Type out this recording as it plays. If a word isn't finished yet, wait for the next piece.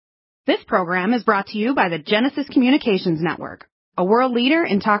This program is brought to you by the Genesis Communications Network, a world leader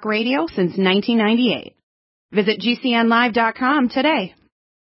in talk radio since 1998. Visit GCNlive.com today.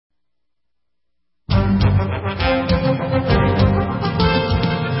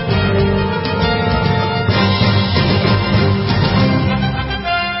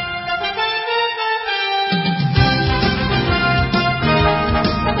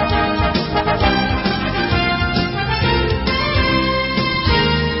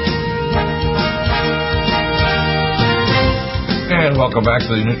 And welcome back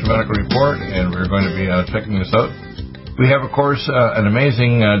to the NutriMedical Report, and we're going to be checking this out. We have, of course, an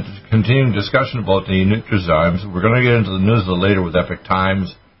amazing continuing discussion about the NutriZymes. We're going to get into the news a little later with Epic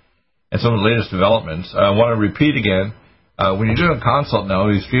Times and some of the latest developments. I want to repeat again, when you're doing a consult now,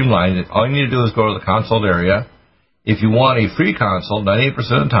 you streamline it. All you need to do is go to the consult area. If you want a free consult, 98%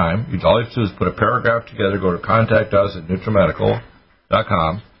 of the time, all you have to do is put a paragraph together, go to contact us at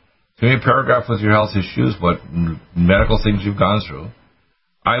NutriMedical.com. Give me a paragraph with your health issues, what medical things you've gone through.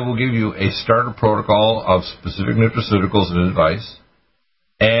 I will give you a starter protocol of specific nutraceuticals and advice.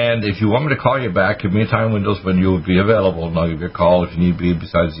 And if you want me to call you back, give me a time windows when you will be available, and I'll give you a call if you need be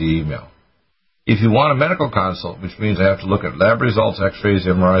besides the email. If you want a medical consult, which means I have to look at lab results, x-rays,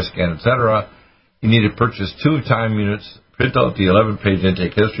 MRI scan, etc., you need to purchase 2 time units, print out the 11-page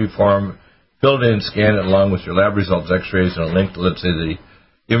intake history form, fill it in, scan it along with your lab results, x-rays, and a link to, let's say, the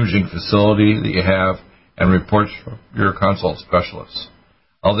imaging facility that you have, and reports from your consult specialists.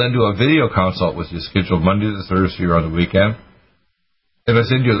 I'll then do a video consult with you scheduled Monday to Thursday or on the weekend. If I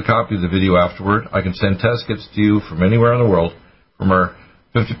send you the copy of the video afterward, I can send test kits to you from anywhere in the world, from our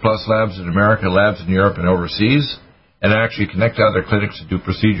 50-plus labs in America, labs in Europe, and overseas, and actually connect to other clinics to do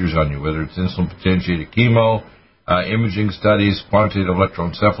procedures on you, whether it's insulin-potentiated chemo, imaging studies, quantitative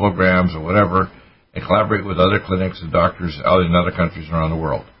electroencephalograms, or whatever, and collaborate with other clinics and doctors out in other countries around the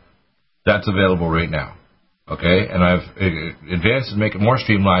world. That's available right now. Okay? And I've advanced and make it more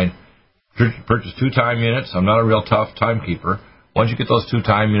streamlined. Purchase 2 time units. I'm not a real tough timekeeper. Once you get those 2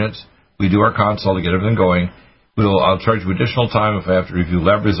 time units, we do our consult to get everything going. I'll charge you additional time if I have to review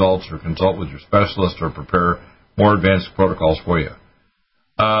lab results or consult with your specialist or prepare more advanced protocols for you.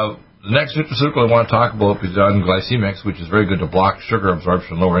 The next nutraceutical I want to talk about is on glycemics, which is very good to block sugar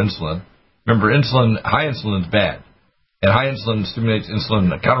absorption, lower insulin. Remember, high insulin is bad. And high insulin stimulates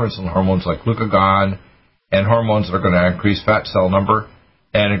counter-insulin hormones like glucagon and hormones that are going to increase fat cell number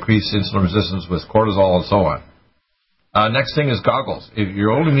and increase insulin resistance with cortisol and so on. Next thing is goggles. If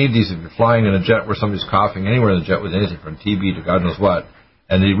you only need these if you're flying in a jet where somebody's coughing anywhere in the jet with anything from TB to God knows what,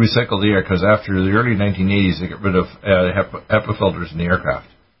 and they recycle the air because after the early 1980s they get rid of HEPA filters in the aircraft.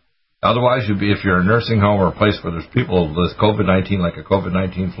 Otherwise, if you're in a nursing home or a place where there's people with COVID-19, like a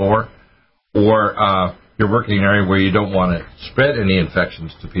COVID-19 floor, or you're working in an area where you don't want to spread any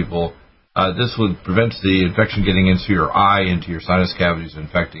infections to people, this would prevent the infection getting into your eye, into your sinus cavities, and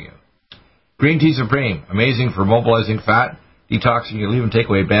infecting you. Green tea supreme, amazing for mobilizing fat, detoxing. You'll even take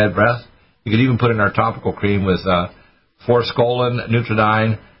away bad breath. You could even put in our topical cream with forskolin,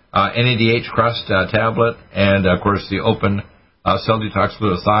 Nutridyne, NADH crust tablet, and, of course, the open cell detox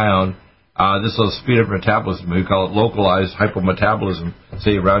glutathione. This will speed up metabolism. We call it localized hypometabolism,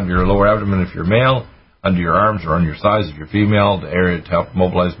 say around your lower abdomen if you're male, under your arms or on your thighs if you're female. The area to help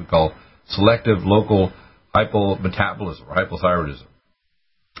mobilize we call selective local hypometabolism or hypothyroidism.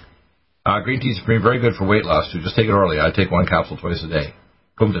 Green tea supreme, very good for weight loss too. Just take it orally. I take 1 capsule twice a day.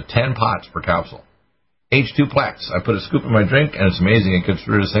 Comes to 10 pots per capsule. H2-plex. I put a scoop in my drink, and it's amazing. It gets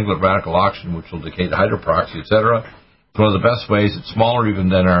rid of singlet radical oxygen, which will decay to hydroperoxy, etc. It's one of the best ways. It's smaller even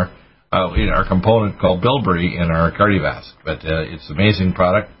than our component called bilberry in our cardiovasc, but it's an amazing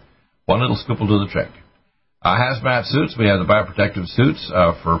product. 1 little scoop will do the trick. Hazmat suits. We have the bioprotective suits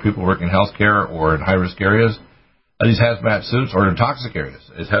for people working in healthcare or in high-risk areas. These hazmat suits, or in toxic areas.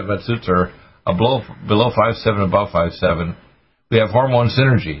 These hazmat suits are below 5'7", above 5'7". We have hormone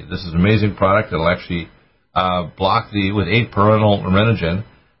synergy. This is an amazing product that will actually block with 8-perennyl renogen,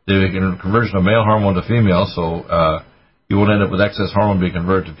 the conversion of male hormone to female, so you won't end up with excess hormone being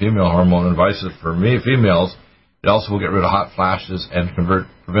converted to female hormone, and vice versa for females. It also will get rid of hot flashes and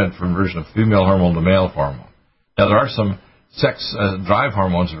prevent conversion of female hormone to male hormone. Now, there are some sex drive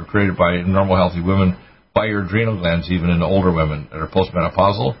hormones that are created by normal, healthy women by your adrenal glands, even in older women that are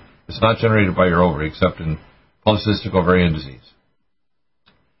postmenopausal. It's not generated by your ovary, except in polycystic ovarian disease.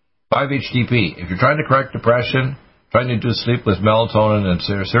 5-HTP. If you're trying to correct depression, trying to induce sleep with melatonin and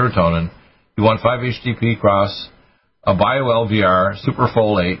serotonin, you want 5-HTP cross a bio-LVR,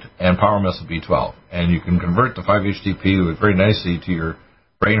 superfolate, and power muscle B12. And you can convert the 5-HTP very nicely to your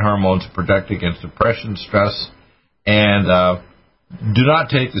brain hormones to protect against depression, stress, and Do not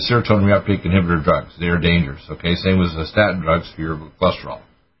take the serotonin reuptake inhibitor drugs. They are dangerous, okay? Same as the statin drugs for your cholesterol.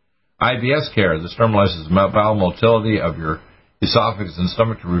 IBS care. This normalizes bowel motility of your esophagus and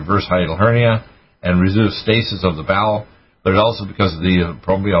stomach to reverse hiatal hernia and reduce stasis of the bowel, but it also, because of the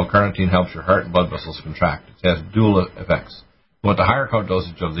propionyl carnitine, helps your heart and blood vessels contract. It has dual effects. You want the higher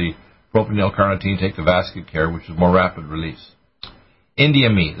dosage of the propionyl carnitine, take the vascular care, which is more rapid release.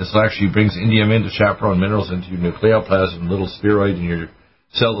 Indium E. This actually brings indium in to chaperone minerals into your nucleoplasm, little spheroid in your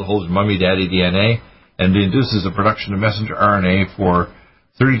cell that holds your mummy-daddy DNA, and it induces the production of messenger RNA for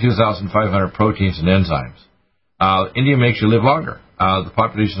 32,500 proteins and enzymes. Indium makes you live longer. The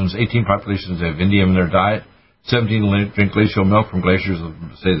 18 populations have indium in their diet. 17 drink glacial milk from glaciers of,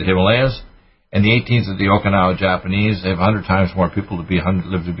 say, the Himalayas. And the 18s of the Okinawa Japanese, they have 100 times more people to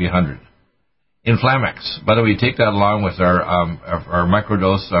live to be 100. Inflamex. By the way, you take that along with our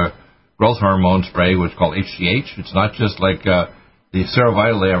microdose growth hormone spray, which is called HGH. It's not just like the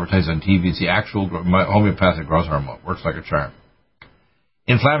Serovital they advertise on TV. It's the actual homeopathic growth hormone. Works like a charm.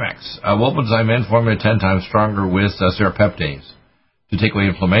 Inflamex. Wolfenzyme N formula 10 times stronger with serapeptase to take away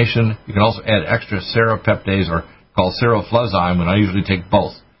inflammation. You can also add extra serapeptase, or called serofluzyme, and I usually take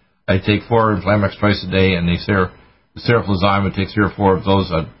both. I take 4 Inflamex twice a day, and the serofluzyme, I take 3 or 4 of those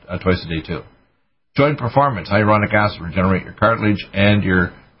twice a day too. Joint performance. Hyaluronic acid regenerate your cartilage and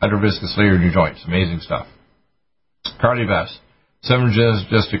your hydroviscous layer in your joints. Amazing stuff. Cardiovasc. 7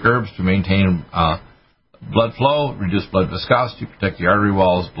 digestic herbs to maintain blood flow, reduce blood viscosity, protect the artery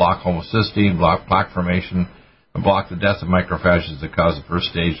walls, block homocysteine, block plaque formation, and block the death of macrophages that cause the first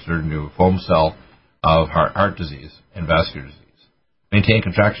stage, third, into a foam cell of heart disease and vascular disease. Maintain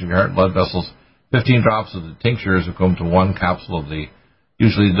contraction of your heart and blood vessels. 15 drops of the tincture is equivalent to 1 capsule of the,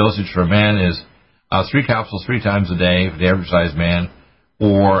 usually the dosage for a man is 3 capsules 3 times a day for the average sized man,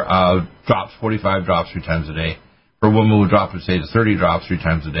 or 45 drops 3 times a day. For a woman, we would drop it, say, to 30 drops 3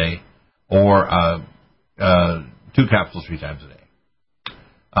 times a day, or 2 capsules 3 times a day.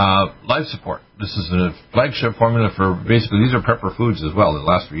 Life support. This is a flagship formula for, basically, these are prepper foods as well that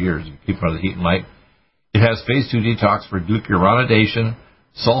last for years. You keep them out of the heat and light. It has phase 2 detox for glucuronidation,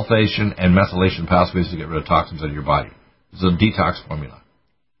 sulfation, and methylation pathways to get rid of toxins out of your body. This is a detox formula.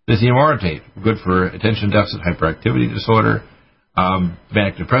 Lithium orotate, good for attention deficit hyperactivity disorder,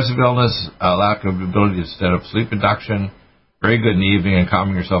 manic depressive illness, lack of ability to set up sleep induction, very good in the evening and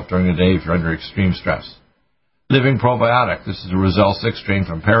calming yourself during the day if you're under extreme stress. Living probiotic. This is a Roselle 6 strain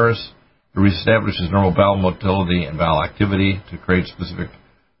from Paris. It reestablishes normal bowel motility and bowel activity to create specific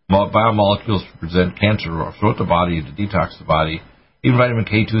biomolecules to prevent cancer or throughout the body to detox the body. Even vitamin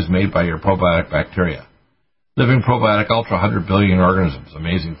K2 is made by your probiotic bacteria. Living probiotic ultra 100 billion organisms.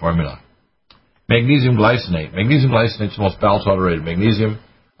 Amazing formula. Magnesium glycinate. Magnesium glycinate is the most bowel-tolerated magnesium.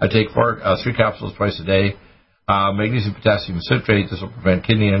 I take 3 capsules twice a day. Magnesium potassium citrate. This will prevent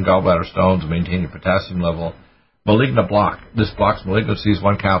kidney and gallbladder stones and maintain your potassium level. Malignant block. This blocks malignancies.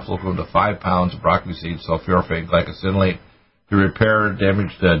 1 capsule equivalent to 5 pounds of broccoli seeds, sulforaphane glycosinolate, to repair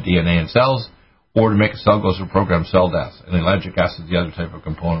damaged DNA in cells, or to make a cell go through programmed cell death. And ellagic acid is the other type of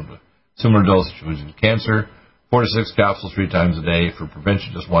component. Similar dosage which is cancer. 4 to 6 capsules 3 times a day. For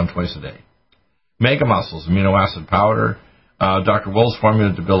prevention, just 1 twice a day. Mega Muscles, amino acid powder. Dr. Wolf's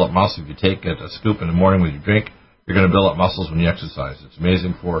formula to build up muscle. If you take a scoop in the morning with your drink, you're going to build up muscles when you exercise. It's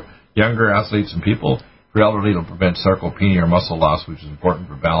amazing for younger athletes and people. For elderly, it'll prevent sarcopenia or muscle loss, which is important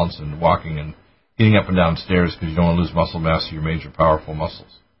for balance and walking and getting up and down stairs because you don't want to lose muscle mass to your major powerful muscles.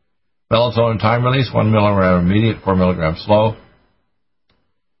 Melatonin time release, 1 milligram immediate, 4 milligrams slow.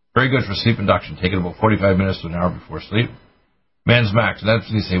 Very good for sleep induction. Take it about 45 minutes to an hour before sleep. Men's Max, that's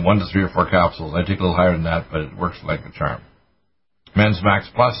when you say 1 to 3 or 4 capsules. I take a little higher than that, but it works like a charm. Men's Max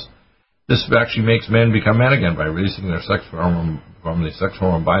Plus, this actually makes men become men again by releasing their sex hormone from the sex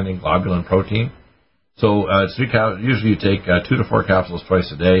hormone binding globulin protein. So usually you take 2 to 4 capsules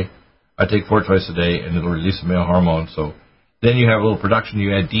twice a day. I take 4 twice a day, and it'll release the male hormone. So then you have a little production.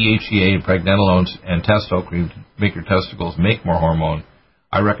 You add DHEA, pregnenolones, and testo cream to make your testicles make more hormone.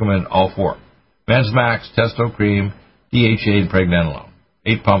 I recommend all 4. Men's Max, testo cream, DHA, and pregnenolone.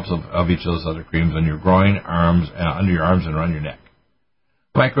 8 pumps of each of those other creams on your groin, arms, under your arms, and around your neck.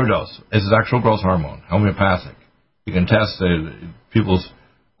 Microdose. This is actual growth hormone, homeopathic. You can test people's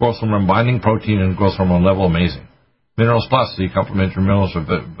growth hormone binding protein and growth hormone level. Amazing. Minerals Plus, the complementary minerals of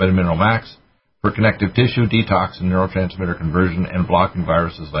Vitamin Mineral Max for connective tissue, detox, and neurotransmitter conversion, and blocking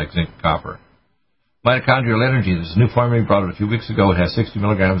viruses like zinc and copper. Mitochondrial Energy. This is a new formula. We brought it a few weeks ago. It has 60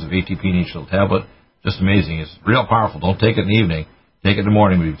 milligrams of ATP in each little tablet. Just amazing. It's real powerful. Don't take it in the evening. Take it in the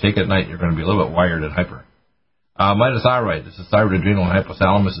morning. But if you take it at night, you're going to be a little bit wired and hyper. Mitothyroid. This is thyroid, adrenal, and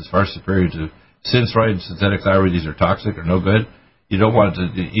hypothalamus. Is far superior to Synthroid, synthetic thyroid. These are toxic or no good. You don't want to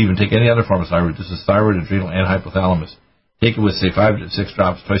even take any other form of thyroid. This is thyroid, adrenal, and hypothalamus. Take it with, say, 5 to 6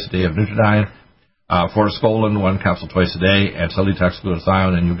 drops twice a day of Nutridyne, Forskolin, 1 capsule twice a day, and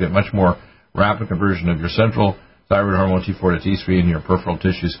Cellulose-glutathione, and you'll get much more rapid conversion of your central thyroid hormone T4 to T3 in your peripheral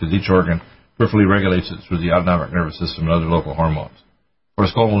tissues, because each organ peripherally regulates it through the autonomic nervous system and other local hormones.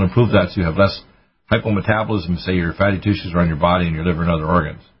 Forskolin will improve that so you have less hypometabolism, say your fatty tissues around your body and your liver and other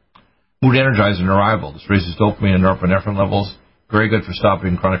organs. Mood energizer and arrival. This raises dopamine and norepinephrine levels. Very good for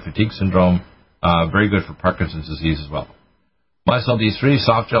stopping chronic fatigue syndrome. Very good for Parkinson's disease as well. Mycel D3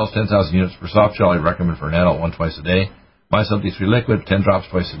 soft gels, 10,000 units per soft gel. I recommend for an adult 1 twice a day. Mycel D3 liquid, 10 drops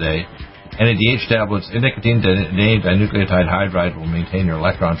twice a day. NADH tablets, nicotine dinucleotide hydride will maintain your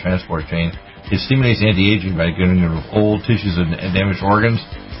electron transport chain. It stimulates anti-aging by getting rid of old tissues and damaged organs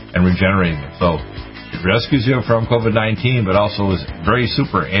and regenerating them. So it rescues you from COVID-19, but also is very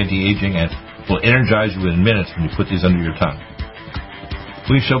super anti-aging and will energize you in minutes when you put these under your tongue.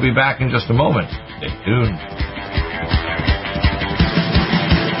 We shall be back in just a moment. Stay tuned.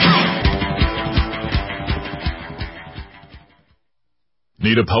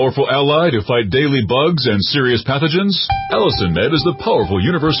 Need a powerful ally to fight daily bugs and serious pathogens? Allicin Med is the powerful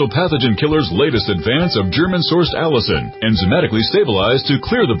universal pathogen killer's latest advance of German-sourced allicin, enzymatically stabilized to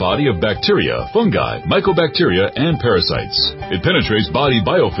clear the body of bacteria, fungi, mycobacteria, and parasites. It penetrates body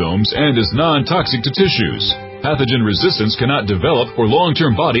biofilms and is non-toxic to tissues. Pathogen resistance cannot develop for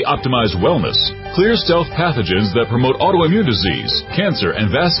long-term body-optimized wellness. Clear stealth pathogens that promote autoimmune disease, cancer, and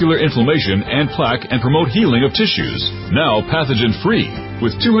vascular inflammation and plaque and promote healing of tissues. Now pathogen-free.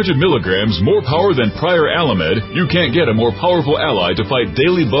 With 200 milligrams more power than prior Alamed, you can't get a more powerful ally to fight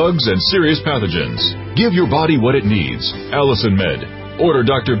daily bugs and serious pathogens. Give your body what it needs. Allicin Med. Order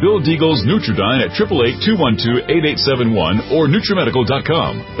Dr. Bill Deagle's Nutridyne at 888-212-8871 or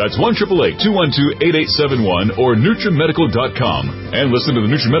NutriMedical.com. That's 1-888-212-8871 or NutriMedical.com. And listen to the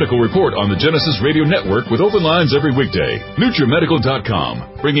NutriMedical Report on the Genesis Radio Network with open lines every weekday. NutriMedical.com,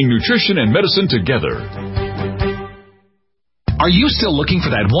 bringing nutrition and medicine together. Are you still looking for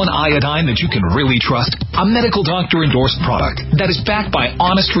that one iodine that you can really trust? A medical doctor-endorsed product that is backed by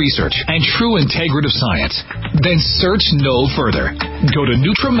honest research and true integrative science? Then search no further. Go to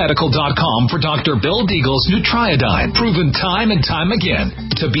NutriMedical.com for Dr. Bill Deagle's Nutriodine, proven time and time again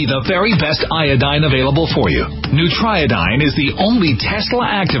to be the very best iodine available for you. Nutriodine is the only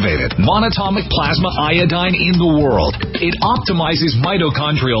Tesla-activated monatomic plasma iodine in the world. It optimizes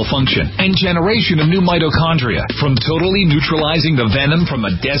mitochondrial function and generation of new mitochondria from totally neutralizing the venom from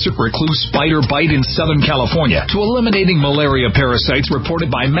a desert recluse spider bite in Southern California to eliminating malaria parasites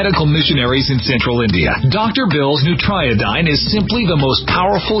reported by medical missionaries in Central India. Dr. Bill's Nutriodine is simply the most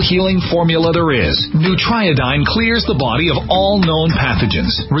powerful healing formula there is. Nutriodine clears the body of all known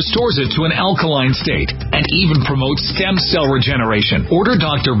pathogens, restores it to an alkaline state, and even promotes stem cell regeneration. Order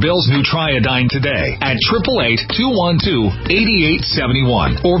Dr. Bill's Nutriodine today at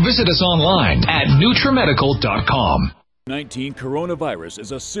 888-212-8871 or visit us online at NutriMedical.com. COVID-19 coronavirus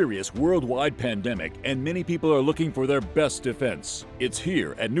is a serious worldwide pandemic, and many people are looking for their best defense. It's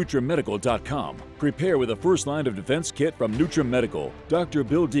here at NutriMedical.com. Prepare with a first line of defense kit from NutriMedical. Dr.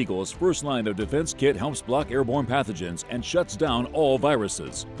 Bill Deagle's first line of defense kit helps block airborne pathogens and shuts down all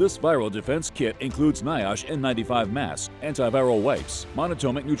viruses. This viral defense kit includes NIOSH N95 masks, antiviral wipes,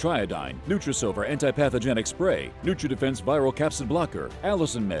 monatomic Nutriodine, NutriSilver antipathogenic spray, NutriDefense viral capsid blocker,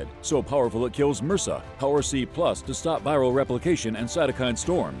 Allicin Med, so powerful it kills MRSA, Power C Plus to stop viral replication and cytokine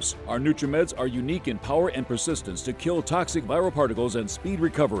storms. Our NutriMeds are unique in power and persistence to kill toxic viral particles and speed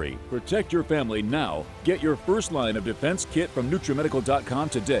recovery. Protect your family now. Get your first line of defense kit from NutriMedical.com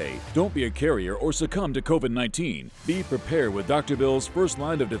today. Don't be a carrier or succumb to COVID-19. Be prepared with Dr. Bill's first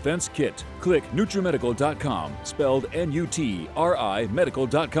line of defense kit. Click NutriMedical.com, spelled N-U-T-R-I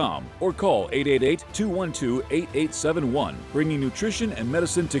Medical.com, or call 888-212-8871, bringing nutrition and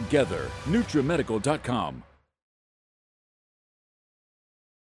medicine together. NutriMedical.com.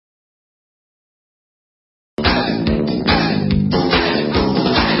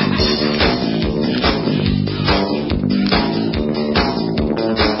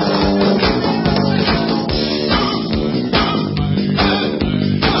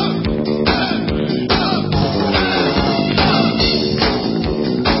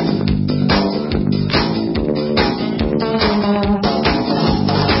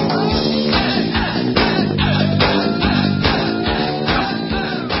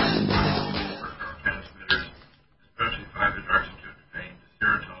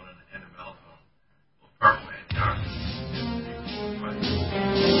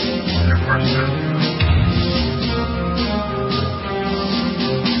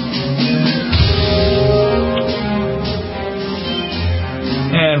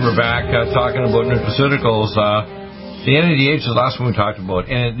 And we're back talking about nutraceuticals. The NADH is the last one we talked about.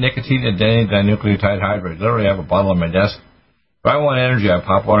 And nicotine and dinucleotide hydrate. Literally, I have a bottle on my desk. If I want energy, I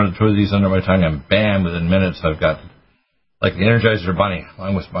pop one or two of these under my tongue, and bam, within minutes, I've got like the Energizer Bunny,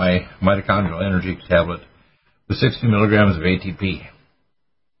 along with my mitochondrial energy tablet with 60 milligrams of ATP.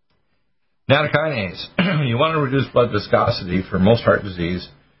 Nattokinase. You want to reduce blood viscosity. For most heart disease,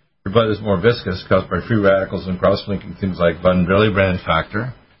 your blood is more viscous caused by free radicals and cross-linking things like Von-Willebrand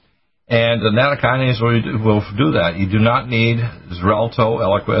factor. And the nattokinase will do that. You do not need Xarelto,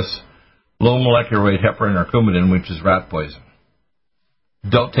 Eliquis, low molecular weight heparin or Coumadin, which is rat poison.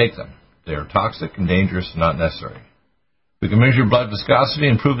 Don't take them. They are toxic and dangerous and not necessary. We can measure blood viscosity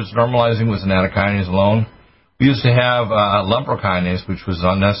and prove it's normalizing with the nattokinase alone. We used to have lumprokinase, which was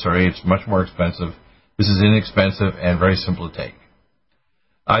unnecessary. It's much more expensive. This is inexpensive and very simple to take.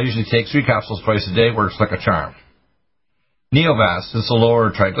 I usually take 3 capsules twice a day. Works like a charm. Neovasc, this will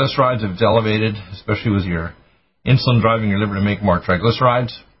lower triglycerides if it's elevated, especially with your insulin driving your liver to make more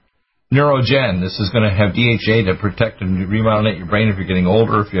triglycerides. Neurogen, this is going to have DHA to protect and remyelinate your brain if you're getting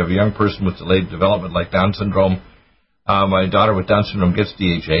older. If you have a young person with delayed development like Down syndrome, my daughter with Down syndrome gets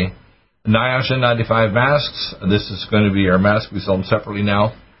DHA. NIOSH N95 masks, this is going to be our mask. We sell them separately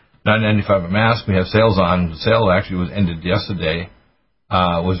now. $9.95 a mask. We have sales on. The sale actually was ended yesterday.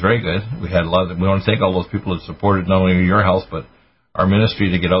 Was very good. We had a lot of them. We want to thank all those people that supported not only your health, but our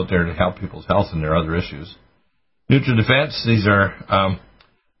ministry to get out there to help people's health and their other issues. NutriDefense, these are,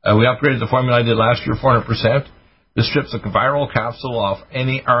 we upgraded the formula I did last year, 400%. This strips a viral capsule off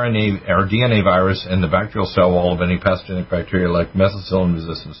any RNA or DNA virus and the bacterial cell wall of any pathogenic bacteria like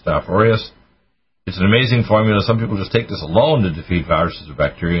methicillin-resistant Staph aureus. It's an amazing formula. Some people just take this alone to defeat viruses or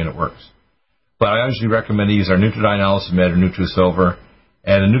bacteria, and it works. But I usually recommend to use our Nutridyne Allicin-Med or NutriSilver.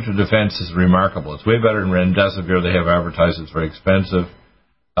 And the NutriDefense is remarkable. It's way better than Remdesivir. They have advertised it's very expensive.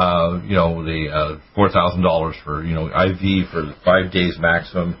 The $4,000 for, IV for 5 days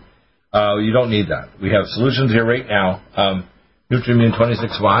maximum. You don't need that. We have solutions here right now. NutriImmune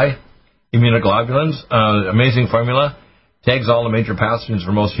 26Y, immunoglobulins, amazing formula. Tags all the major pathogens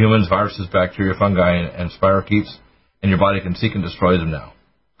for most humans, viruses, bacteria, fungi, and spirochetes, and your body can seek and destroy them now.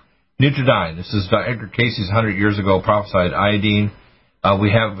 Nutridyne, this is Edgar Casey's 100 years ago prophesied iodine.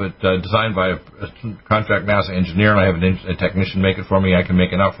 We have it designed by a contract NASA engineer, and I have a technician make it for me. I can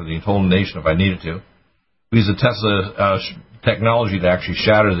make enough for the whole nation if I needed to. We use the Tesla technology to actually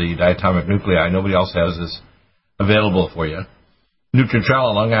shatter the diatomic nuclei. Nobody else has this available for you.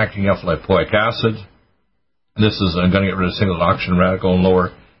 Nutritrella, long-acting alpha-lipoic acid. This is going to get rid of single oxygen radical and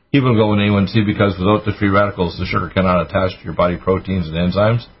lower hemoglobin A1C because without the free radicals, the sugar cannot attach to your body proteins and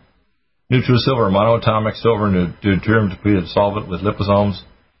enzymes. NutriSilver, monoatomic silver deuterium-depleted solvent with liposomes.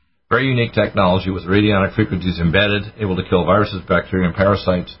 Very unique technology with radionic frequencies embedded, able to kill viruses, bacteria, and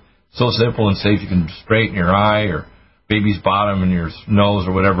parasites. So simple and safe, you can spray it in your eye or baby's bottom and your nose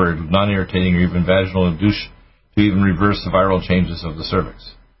or whatever, non-irritating or even vaginal and douche to even reverse the viral changes of the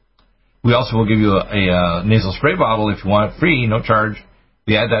cervix. We also will give you a nasal spray bottle if you want it free, no charge.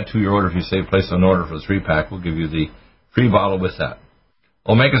 We add that to your order. If you say place an order for the 3-pack, we'll give you the free bottle with that.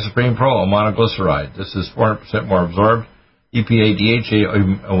 Omega Supreme Pro, a monoglyceride. This is 400% more absorbed. EPA, DHA,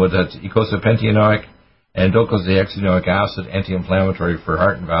 that's eicosapentaenoic, and docosahexaenoic acid, anti-inflammatory for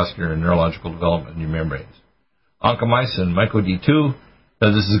heart and vascular and neurological development in your membranes. Oncomycin, MycoD2.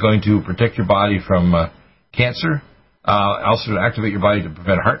 This is going to protect your body from cancer. Also to activate your body to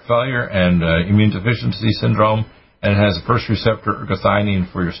prevent heart failure and immune deficiency syndrome. And it has a first receptor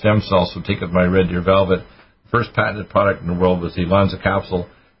ergothioneine for your stem cells, so take it by Red Deer Velvet. First patented product in the world with the Lonza capsule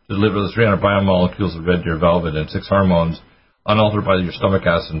to deliver the 300 biomolecules of Red Deer Velvet and 6 hormones unaltered by your stomach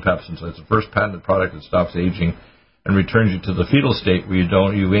acid and pepsin. So it's the first patented product that stops aging and returns you to the fetal state where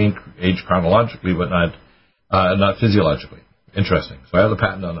you age chronologically but not physiologically. Interesting. So I have the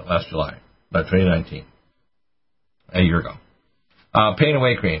patent on it last July, 2019, a year ago. Pain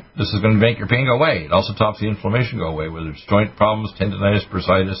Away Cream. This is going to make your pain go away. It also stops the inflammation go away, whether it's joint problems, tendinitis,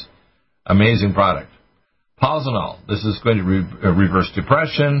 bursitis. Amazing product. Polyzenol. This is going to reverse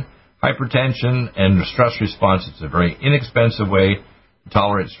depression, hypertension, and stress response. It's a very inexpensive way to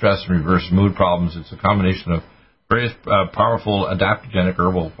tolerate stress and reverse mood problems. It's a combination of various powerful adaptogenic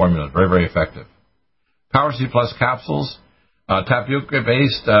herbal formulas. Very, very effective. Power C Plus capsules.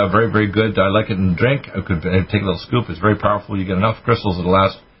 Tapioca-based, very, very good. I like it in drink. I could take a little scoop. It's very powerful. You get enough crystals that'll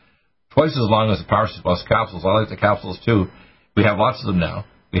last twice as long as the Power C Plus capsules. I like the capsules, too. We have lots of them now.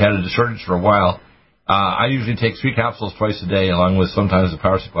 We had a shortage for a while. I usually take 3 capsules twice a day, along with sometimes the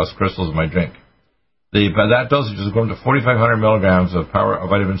Power C Plus crystals in my drink. That dosage is going to 4,500 milligrams of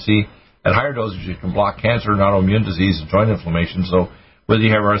vitamin C. At higher dosages, you can block cancer and autoimmune disease and joint inflammation. So Whether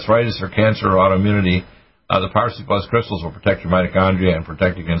you have arthritis or cancer or autoimmunity, the Power C Plus crystals will protect your mitochondria and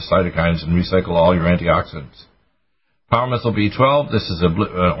protect against cytokines and recycle all your antioxidants. Power Methyl B12, this is an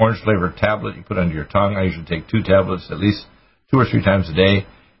orange-flavored tablet you put under your tongue. I usually take 2 tablets at least 2 or 3 times a day.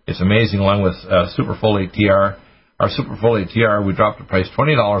 It's amazing, along with Superfolate TR. Our Superfolate TR, we dropped the price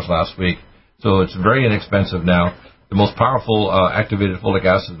 $20 last week, so it's very inexpensive now. The most powerful activated folic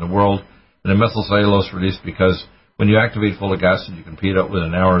acid in the world, and a methylcellulose release, because when you activate folic acid, you can pee it out within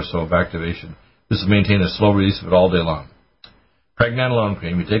an hour or so of activation. This will maintain a slow release of it all day long. Pregnenolone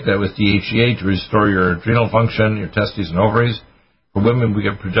cream, you take that with DHEA to restore your adrenal function, your testes and ovaries. For women, we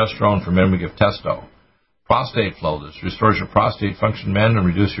give progesterone. For men, we give testo. Prostate flow, this restores your prostate function, men, and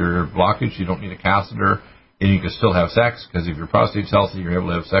reduce your blockage. You don't need a catheter, and you can still have sex, because if your prostate's healthy, you're able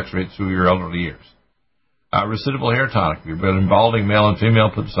to have sex right through your elderly years. Recidivale hair tonic. If you've been balding, male and female,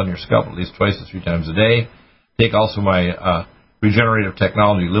 put this on your scalp at least 2 to 3 times a day. Take also my regenerative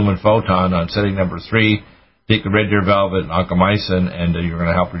technology, Lumen Photon, on setting number 3. Take the Red Deer Velvet and Oncomycin, and you're going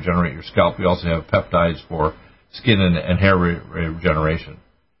to help regenerate your scalp. We also have peptides for skin and hair regeneration.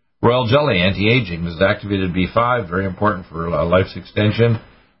 Royal Jelly, anti-aging. This is activated B5, very important for life's extension.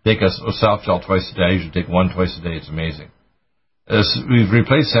 Take a soft gel twice a day. I usually take 1 twice a day. It's amazing. We've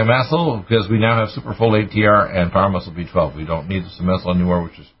replaced Samethyl because we now have Superfolate TR and Power Methyl B12. We don't need the Samethyl anymore,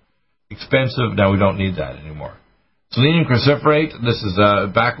 which is expensive. Now we don't need that anymore. Selenium cruciferate, this is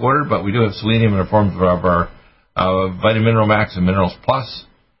back ordered, but we do have selenium in the form of our Vitamin Mineral Max and Minerals Plus.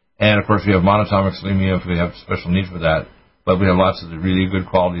 And, of course, we have monatomic selenium if we have special need for that. But we have lots of the really good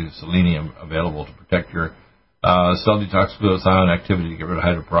quality of selenium available to protect your cell detox glutathione activity to get rid of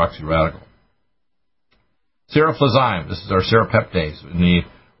hydroperoxy radical. Seroflozyme, this is our serapeptase. In the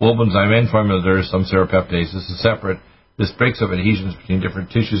Wolbenzyme N formula, there is some serapeptase. This is separate. This breaks up adhesions between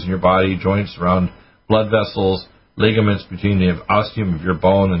different tissues in your body, joints around blood vessels, ligaments between the osteum of your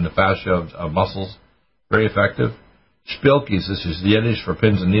bone and the fascia of muscles. Very effective. Spilkes, this is the Yiddish for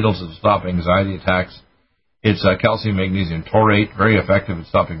pins and needles to stop anxiety attacks. It's calcium magnesium taurate, very effective at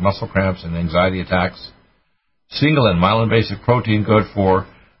stopping muscle cramps and anxiety attacks. Singolin, myelin-basic protein, good for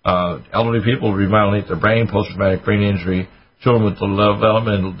elderly people to remyelinate their brain, post-traumatic brain injury, children with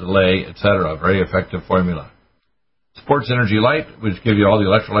developmental delay, etc. Very effective formula. Sports Energy Light, which give you all the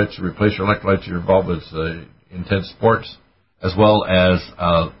electrolytes to replace your electrolytes you're involved with intense sports, as well as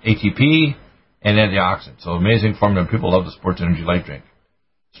ATP and antioxidants. So amazing formula. People love the Sports Energy Light drink.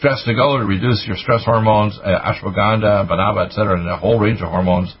 Stress to Go to reduce your stress hormones, ashwagandha, banaba, etc., and a whole range of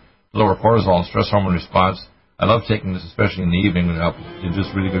hormones, lower cortisol and stress hormone response. I love taking this, especially in the evening, when it helps induce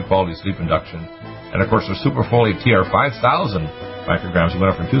really good quality sleep induction. And, of course, our Superfolate TR 5,000 micrograms. We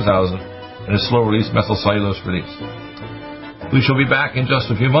went up from 2,000, and a slow-release methylcellulose release. We shall be back in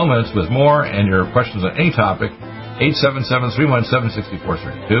just a few moments with more and your questions on any topic.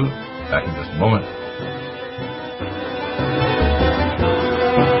 877-317-6432. Back in just a moment.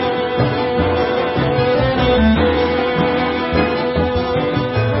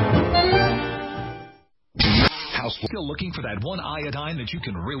 Still looking for that one iodine that you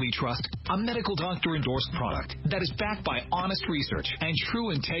can really trust? A medical doctor-endorsed product that is backed by honest research and true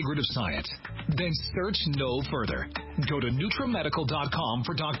integrative science? Then search no further. Go to NutriMedical.com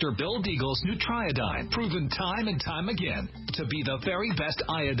for Dr. Bill Deagle's Nutriodine, proven time and time again to be the very best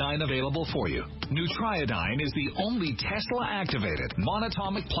iodine available for you. Nutriodine is the only Tesla-activated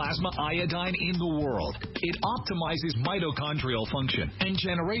monatomic plasma iodine in the world. It optimizes mitochondrial function and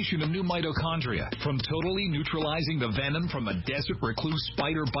generation of new mitochondria, from totally neutralizing the venom from a desert recluse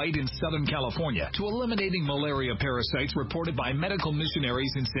spider bite in Southern California to eliminating malaria parasites reported by medical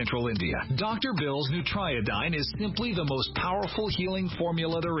missionaries in Central India. Dr. Bill's Nutriodine is simply the most powerful healing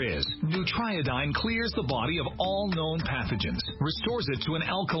formula there is. Nutriodine clears the body of all known pathogens, restores it to an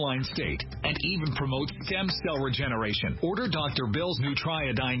alkaline state, and even promotes stem cell regeneration. Order Dr. Bill's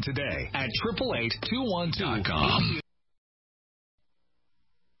Nutriodine today at 888-212.com.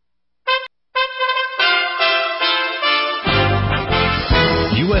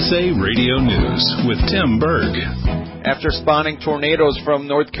 USA Radio News with Tim Berg. After spawning tornadoes from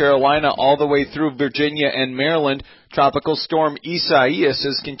North Carolina all the way through Virginia and Maryland, Tropical Storm Isaias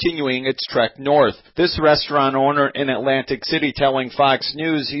is continuing its trek north. This restaurant owner in Atlantic City telling Fox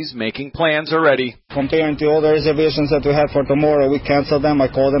News he's making plans already. Comparing to all the reservations that we had for tomorrow, we canceled them. I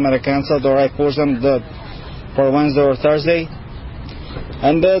called them and I canceled, or I pushed them for Wednesday or Thursday.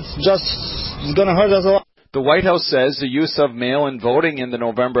 And it's going to hurt us a lot. The White House says the use of mail-in voting in the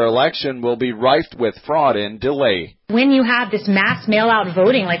November election will be rife with fraud and delay. When you have this mass mail-out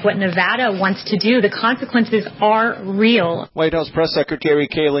voting like what Nevada wants to do, the consequences are real. White House Press Secretary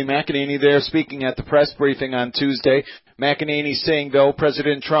Kayleigh McEnany there speaking at the press briefing on Tuesday. McEnany saying, though,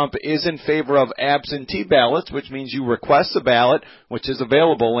 President Trump is in favor of absentee ballots, which means you request a ballot, which is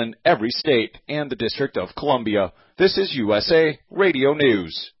available in every state and the District of Columbia. This is USA Radio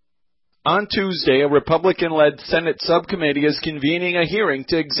News. On Tuesday, a Republican-led Senate subcommittee is convening a hearing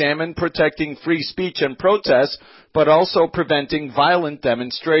to examine protecting free speech and protests, but also preventing violent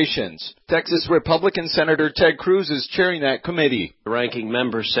demonstrations. Texas Republican Senator Ted Cruz is chairing that committee. The ranking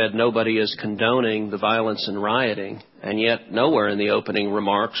member said nobody is condoning the violence and rioting, and yet nowhere in the opening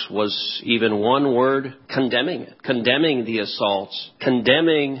remarks was even one word condemning it, condemning the assaults,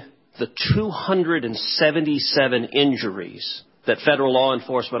 condemning the 277 injuries that federal law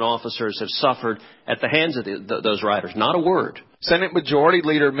enforcement officers have suffered at the hands of those rioters. Not a word. Senate Majority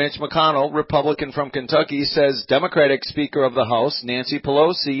Leader Mitch McConnell, Republican from Kentucky, says Democratic Speaker of the House Nancy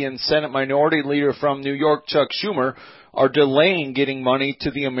Pelosi and Senate Minority Leader from New York Chuck Schumer are delaying getting money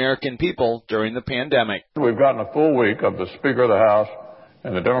to the American people during the pandemic. We've gotten a full week of the Speaker of the House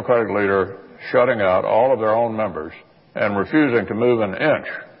and the Democratic leader shutting out all of their own members and refusing to move an inch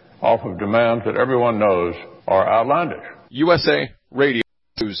off of demands that everyone knows are outlandish. USA Radio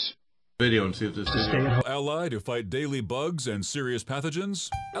News. Video and see if this video. Ally to fight daily bugs and serious pathogens?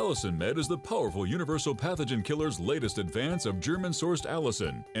 Allicin Med is the powerful universal pathogen killer's latest advance of German-sourced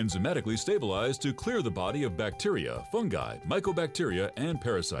allicin, enzymatically stabilized to clear the body of bacteria, fungi, mycobacteria, and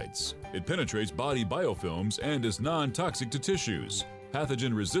parasites. It penetrates body biofilms and is non-toxic to tissues.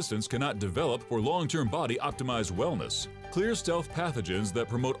 Pathogen resistance cannot develop for long-term body-optimized wellness. Clear stealth pathogens that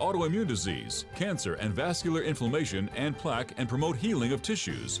promote autoimmune disease, cancer and vascular inflammation and plaque and promote healing of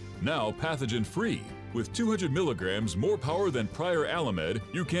tissues. Now pathogen-free. With 200 milligrams more power than prior Alamed,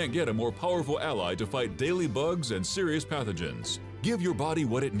 you can't get a more powerful ally to fight daily bugs and serious pathogens. Give your body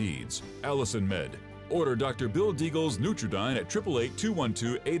what it needs. Allicin Med. Order Dr. Bill Deagle's Nutridyne at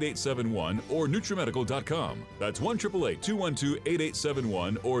 888-212-8871 or NutriMedical.com. That's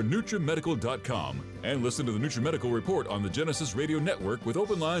 1-888-212-8871 or NutriMedical.com. And listen to the NutriMedical Report on the Genesis Radio Network with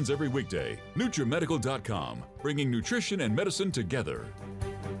open lines every weekday. NutriMedical.com, bringing nutrition and medicine together.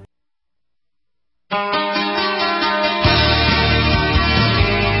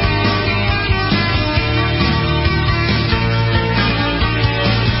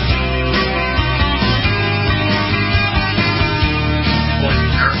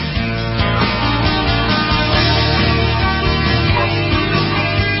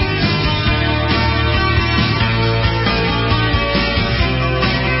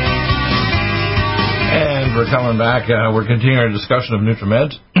 We're coming back. We're continuing our discussion of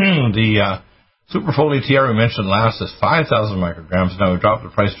NutriMed. The Superfolio TR we mentioned last is 5,000 micrograms. Now we dropped the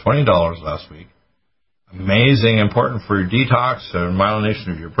price $20 last week. Amazing, important for your detox, myelination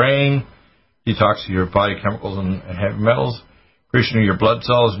of your brain, detox of your body chemicals and heavy metals, creation of your blood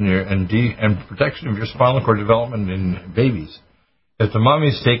cells and protection of your spinal cord development in babies. If the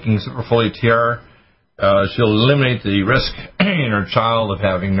mommy's taking Superfolio TR, she'll eliminate the risk in her child of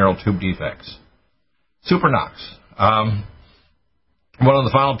having neural tube defects. Supernox. One of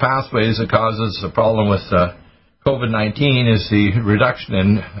the final pathways that causes a problem with COVID-19 is the reduction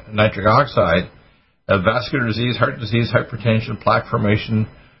in nitric oxide. Vascular disease, heart disease, hypertension, plaque formation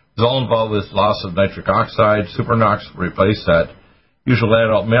is all involved with loss of nitric oxide. Supernox will replace that. Usual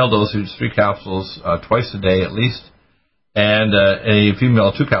adult male dosage, 3 capsules twice a day at least, and a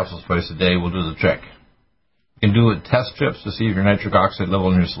female 2 capsules twice a day will do the trick. You can do test strips to see if your nitric oxide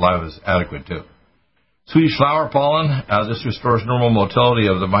level in your saliva is adequate too. Swedish flower pollen, this restores normal motility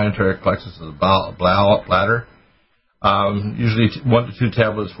of the myenteric plexus of the bladder. Usually 1 to 2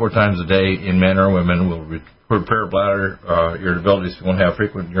 tablets 4 times a day in men or women will repair bladder irritability so you won't have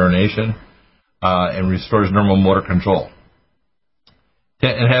frequent urination and restores normal motor control.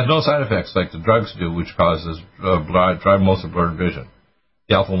 It has no side effects like the drugs do, which causes dry muscle blurred vision.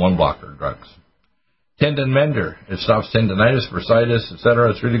 The alpha-1 blocker drugs. Tendon mender, it stops tendinitis, bursitis,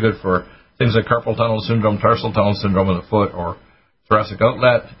 etc. It's really good for things like carpal tunnel syndrome, tarsal tunnel syndrome of the foot, or thoracic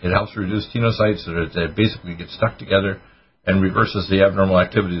outlet. It helps reduce tenocytes so that they basically get stuck together and reverses the abnormal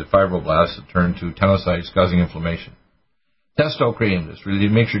activity of the fibroblasts that turn to tenocytes, causing inflammation. Testo cream. This really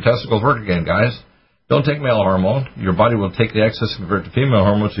makes your testicles work again, guys. Don't take male hormone. Your body will take the excess and convert to female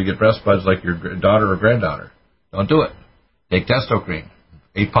hormone so you get breast buds like your daughter or granddaughter. Don't do it. Take Testo cream.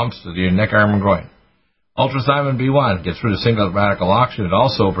 8 pumps to your neck, arm, and groin. Ultrathymine B1 gets rid of single radical oxygen. It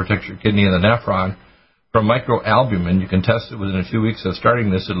also protects your kidney and the nephron from microalbumin. You can test it within a few weeks of starting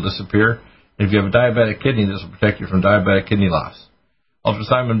this. It'll disappear And if you have a diabetic kidney, this will protect you from diabetic kidney loss.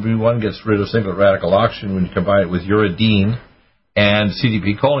 Ultrasimon B1 gets rid of singlet radical oxygen when you combine it with uridine and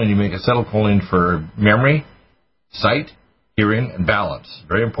CDP choline. You make acetylcholine for memory, sight, hearing, and balance.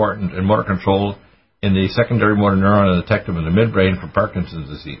 Very important in motor control in the secondary motor neuron and the tectum in the midbrain for Parkinson's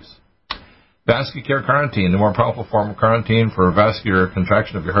disease. Vascular carnitine, the more powerful form of carnitine for vascular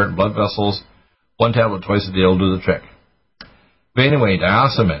contraction of your heart and blood vessels. 1 tablet twice a day will do the trick. Vein away,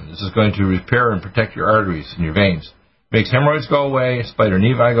 diosmin. This is going to repair and protect your arteries and your veins. Makes hemorrhoids go away, spider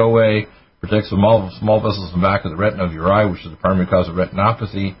nevi go away, protects the small vessels in the back of the retina of your eye, which is the primary cause of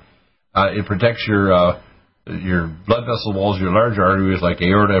retinopathy. It protects your blood vessel walls, your large arteries like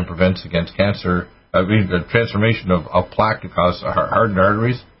aorta, and prevents against cancer, the transformation of plaque to cause hardened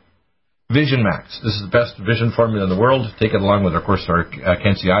arteries. Vision Max. This is the best vision formula in the world. Take it along with, of course, our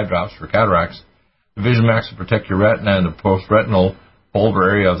Kenzie eye drops for cataracts. The Vision Max will protect your retina and the post-retinal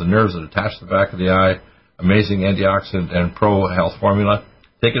bulbar area of the nerves that attach to the back of the eye. Amazing antioxidant and pro-health formula.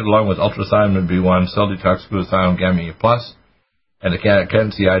 Take it along with Ultrasimon B1, Cell Detox Glutathione Gamma E+, and the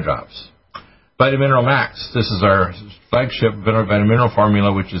Kenzie eye drops. Vitamineral Max. This is our flagship vitamineral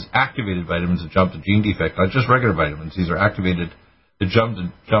formula, which is activated vitamins that jump the gene defect, not just regular vitamins. These are activated to jump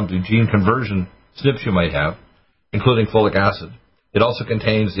the gene conversion SNPs you might have, including folic acid. It also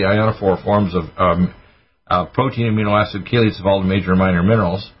contains the ionophore forms of protein, amino acid, chelates of all the major and minor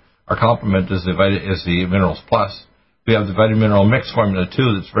minerals. Our complement is the Minerals Plus. We have the Vitamineral Mix formula,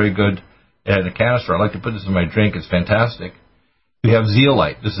 too, that's very good in a canister. I like to put this in my drink. It's fantastic. We have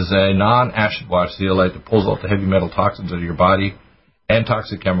Zeolite. This is a non-acid wash zeolite that pulls out the heavy metal toxins out of your body and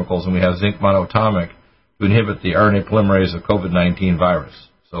toxic chemicals. And we have Zinc Monoatomic to inhibit the RNA polymerase of COVID-19 virus.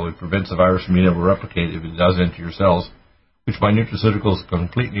 So it prevents the virus from being able to replicate if it does enter your cells, which my nutraceuticals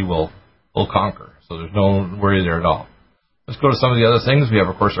completely will conquer. So there's no worry there at all. Let's go to some of the other things. We have,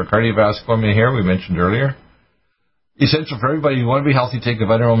 of course, our cardiovascular formula here we mentioned earlier. Essential for everybody. You want to be healthy, take the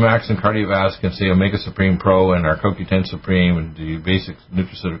Vitamineral Max and Cardiovasc and say Omega Supreme Pro and our CoQ10 Supreme and the basic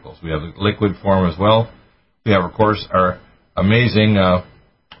nutraceuticals. We have the liquid form as well. We have, of course, our amazing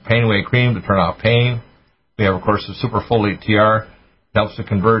Pain Away Cream to turn off pain. We have, of course, the Super Folate TR. It helps to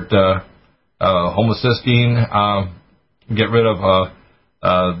convert homocysteine, get rid of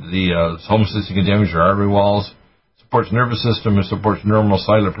the homocysteine can damage your artery walls, supports nervous system, and supports normal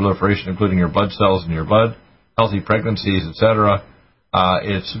cellular proliferation, including your blood cells in your blood, healthy pregnancies, etc.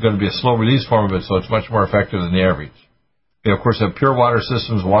 It's going to be a slow release form of it, so it's much more effective than the average. We, of course, have pure water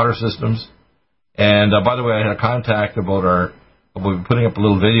systems. And, by the way, I had a contact about we'll be putting up a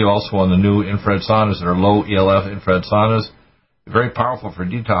little video also on the new infrared saunas that are low ELF infrared saunas. Very powerful for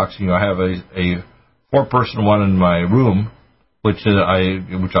detoxing. I have a 4-person one in my room, which I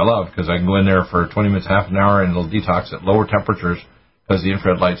love because I can go in there for 20 minutes, half an hour, and it'll detox at lower temperatures because the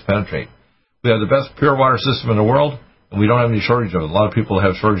infrared lights penetrate. We have the best pure water system in the world, and we don't have any shortage of it. A lot of people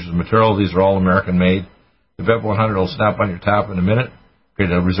have shortages of material. These are all American-made. The Bev 100 will snap on your tap in a minute.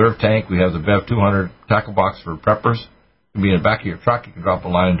 Create a reserve tank. We have the Bev 200 tackle box for preppers. It can be in the back of your truck. You can drop a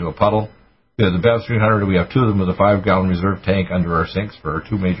line into a puddle. We have the Bev 300. We have 2 of them with a 5-gallon reserve tank under our sinks for our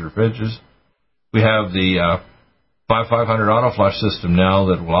 2 major fridges. We have the 500 auto flush system now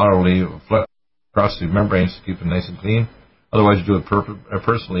that will auto flush across the membranes to keep them nice and clean. Otherwise, you do it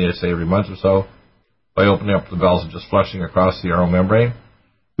personally, I say every month or so, by opening up the valves and just flushing across the RO membrane.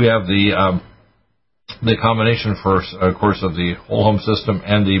 We have the combination, of course, of the whole home system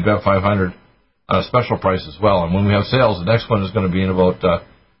and the Bev 500 on a special price as well. And when we have sales, the next one is going to be in about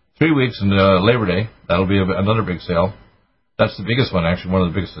 3 weeks in Labor Day. That'll be another big sale. That's the biggest one, actually, one of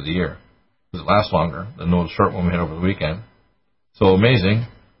the biggest of the year, because it lasts longer than the short one we had over the weekend. So amazing.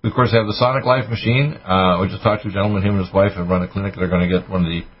 We, of course, have the Sonic Life machine. We just talked to a gentleman, him and his wife have run a clinic. They're going to get one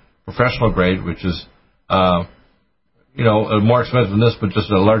of the professional grade, which is, more expensive than this, but just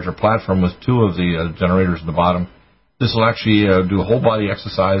a larger platform with 2 of the generators in the bottom. This will actually do a whole body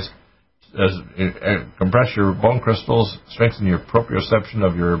exercise, compress your bone crystals, strengthen your proprioception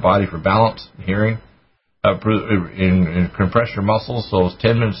of your body for balance and hearing, compress your muscles, so it's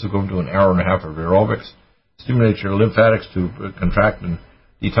 10 minutes to go into an hour and a half of aerobics, stimulate your lymphatics to contract and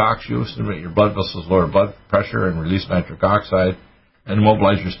detox you, stimulate your blood vessels, lower blood pressure, and release nitric oxide, and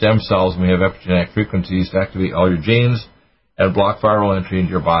immobilize your stem cells. And we have epigenetic frequencies to activate all your genes and block viral entry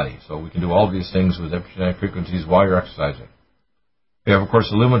into your body. So we can do all of these things with epigenetic frequencies while you're exercising. We have, of course,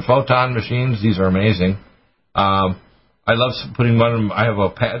 the Lumen Photon machines. These are amazing. I love putting one. I have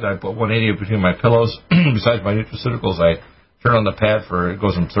a pad. I put 180 between my pillows. Besides my nutraceuticals, I turn on the pad it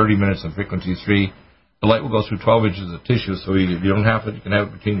goes from 30 minutes and frequency 3. The light will go through 12 inches of tissue, so you don't have it. You can have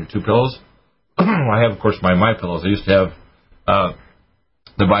it between your 2 pillows. I have, of course, my pillows. I used to have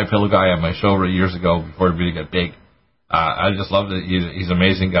the bipillow guy on my show years ago before he really got big. I just love it. He's an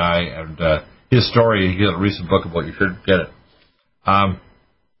amazing guy, and his story, he has a recent book about. You should get it.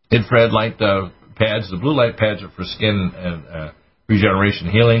 Infrared light pads. The blue light pads are for skin and regeneration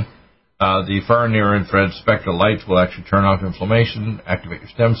healing. The far and near infrared spectral lights will actually turn off inflammation, activate your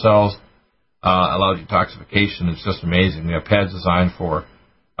stem cells, allow detoxification. It's just amazing. We have pads designed for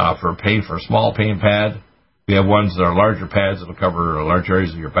pain, for a small pain pad. We have ones that are larger pads that will cover large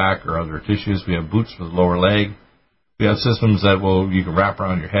areas of your back or other tissues. We have boots for the lower leg. We have systems that you can wrap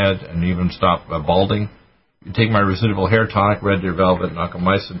around your head and even stop balding. You take my residual hair tonic, Red Deer Velvet, and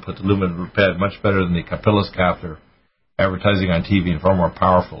Oncomycin, put the lumen pad much better than the Capillus cap they're advertising on TV and far more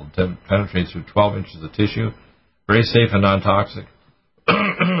powerful. It penetrates through 12 inches of tissue. Very safe and non-toxic.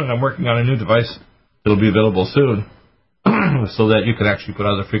 I'm working on a new device that will be available soon so that you can actually put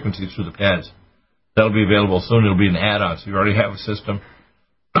other frequencies through the pads. That'll be available soon. It'll be an add-on. So you already have a system.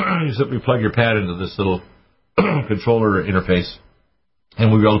 You simply plug your pad into this little controller interface,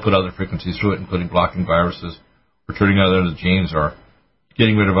 and we'll be able to put other frequencies through it, including blocking viruses, or turning out other genes, or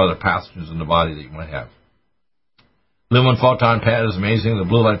getting rid of other pathogens in the body that you might have. Lumen Photon Pad is amazing. The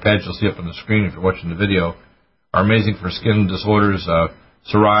blue light pads you'll see up on the screen if you're watching the video are amazing for skin disorders,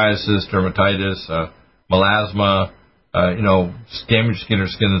 psoriasis, dermatitis, melasma, damaged skin or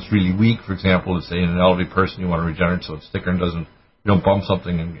skin that's really weak. For example, let's say in an elderly person you want to regenerate so it's thicker and you don't bump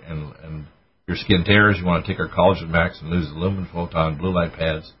something and your skin tears. You want to take our Collagen Max and lose the Lumen Photon blue light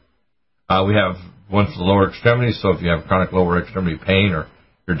pads. We have one for the lower extremities, so if you have chronic lower extremity pain or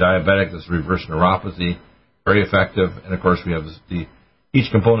you're diabetic, that's reverse neuropathy, very effective. And of course we have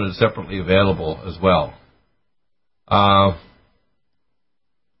each component is separately available as well.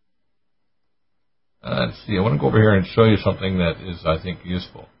 Let's see, I want to go over here and show you something that is, I think,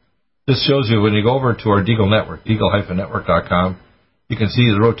 useful. This shows you when you go over to our Deagle network, deagle-network.com, you can see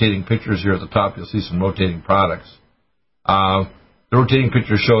the rotating pictures here at the top. You'll see some rotating products. The rotating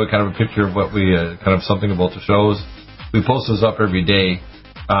pictures show kind of a picture of what we, kind of something about the shows. We post those up every day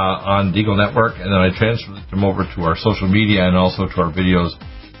on Deagle Network, and then I transfer them over to our social media and also to our videos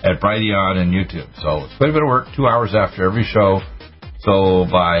at Brighteon and YouTube. So it's quite a bit of work, 2 hours after every show. So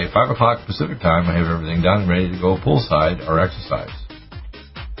by 5 o'clock Pacific time, I have everything done and ready to go poolside or exercise.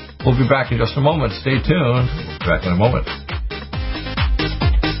 We'll be back in just a moment. Stay tuned. We'll be back in a moment.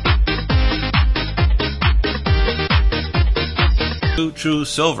 True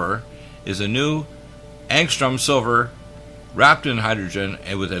Silver is a new angstrom silver wrapped in hydrogen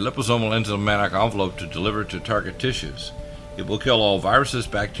and with a liposomal enzymatic envelope to deliver to target tissues. It will kill all viruses,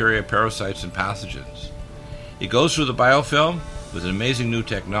 bacteria, parasites, and pathogens. It goes through the biofilm with an amazing new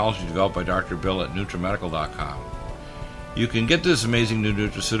technology developed by Dr. Bill at NutriMedical.com. You can get this amazing new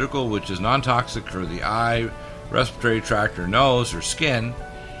nutraceutical, which is non-toxic for the eye, respiratory tract, or nose, or skin,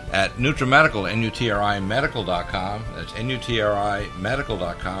 at NutriMedical, NutriMedical.com. That's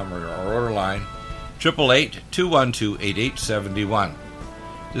NutriMedical.com, or our order line, 888-212-8871.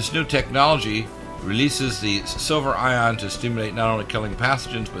 This new technology releases the silver ion to stimulate not only killing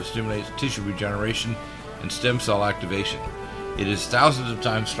pathogens, but stimulates tissue regeneration and stem cell activation. It is thousands of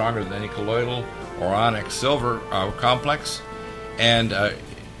times stronger than any colloidal or onyx silver complex, and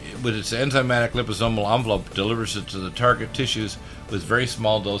with its enzymatic liposomal envelope, delivers it to the target tissues with very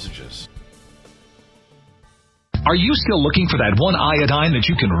small dosages. Are you still looking for that one iodine that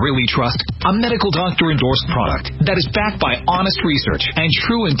you can really trust? A medical doctor-endorsed product that is backed by honest research and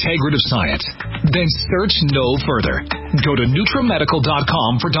true integrative science? Then search no further. Go to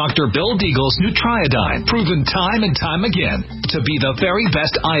NutriMedical.com for Dr. Bill Deagle's Nutriodine, proven time and time again to be the very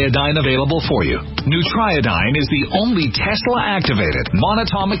best iodine available for you. Nutriodine is the only Tesla-activated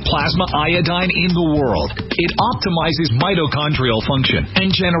monatomic plasma iodine in the world. It optimizes mitochondrial function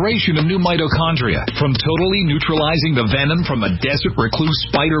and generation of new mitochondria, from totally neutralizing the venom from a desert recluse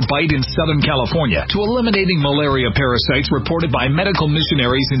spider bite in Southern California to eliminating malaria parasites reported by medical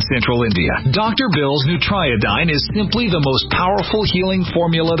missionaries in Central India. Dr. Bill's Nutriodine is simply the most powerful healing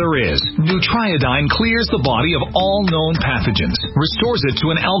formula there is. Nutriodine clears the body of all known pathogens, restores it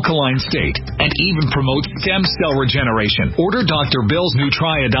to an alkaline state, and even promotes stem cell regeneration. Order Dr. Bill's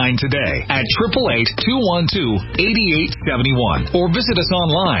Nutriodine today at 888-212-8871 or visit us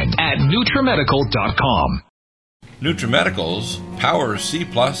online at NutriMedical.com. NutriMedical's Power C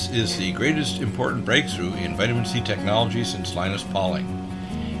Plus is the greatest important breakthrough in vitamin C technology since Linus Pauling.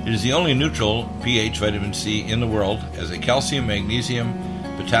 It is the only neutral pH vitamin C in the world as a calcium, magnesium,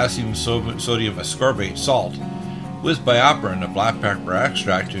 potassium, sodium ascorbate salt with BioPerine, a black pepper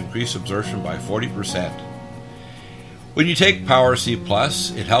extract, to increase absorption by 40%. When you take Power C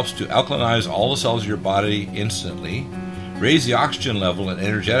Plus, it helps to alkalinize all the cells of your body instantly, raise the oxygen level and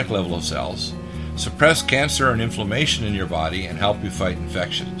energetic level of cells, suppress cancer and inflammation in your body, and help you fight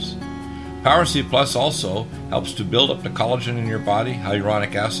infections. Power C Plus also helps to build up the collagen in your body,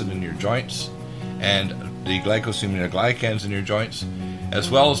 hyaluronic acid in your joints, and the glycosaminoglycans in your joints, as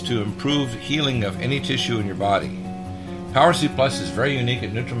well as to improve healing of any tissue in your body. Power C Plus is very unique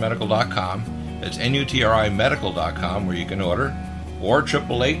at NutriMedical.com. That's NutriMedical.com, where you can order, or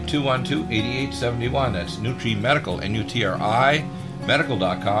 888-212-8871. That's NutriMedical, NUTRI,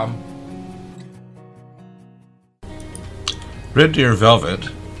 medical.com. Red Deer Velvet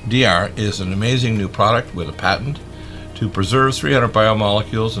DR is an amazing new product with a patent to preserve 300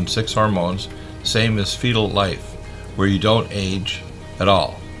 biomolecules and 6 hormones, same as fetal life, where you don't age at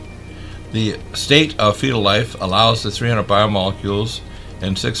all. The state of fetal life allows the 300 biomolecules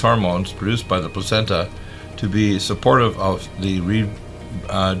and 6 hormones produced by the placenta to be supportive of the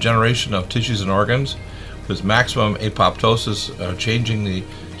regeneration of tissues and organs, with maximum apoptosis, changing the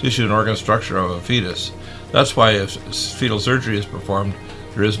tissue and organ structure of a fetus. That's why if fetal surgery is performed,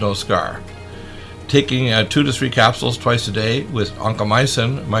 there is no scar. Taking 2 to 3 capsules twice a day with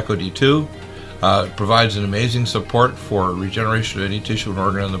oncomycin, myco-D2, provides an amazing support for regeneration of any tissue and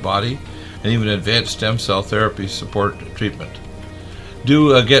organ in the body, and even advanced stem cell therapy support treatment.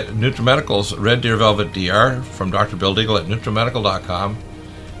 Do get NutriMedical's Red Deer Velvet DR from Dr. Bill Deagle at NutriMedical.com,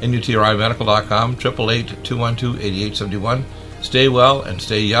 NUTRIMedical.com, 888-212-8871. Stay well and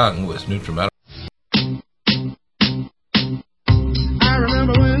stay young with NutriMedical. I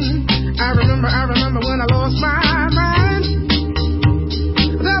remember when I lost my mind.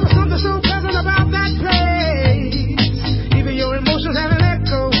 There was something so pleasant about that place. Even your emotions have an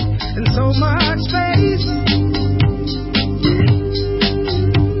echo in so much space.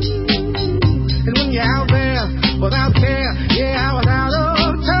 And when you're out there without care, yeah, I was out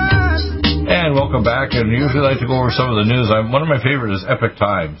of touch. And welcome back. And usually I like to go over some of the news. One of my favorites is Epoch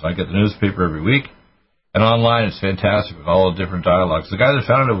Times. I get the newspaper every week. And online, it's fantastic with all the different dialogues. The guy that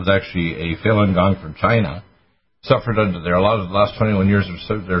founded it was actually a Falun Gong from China. Suffered under there. A lot of the last 21 years,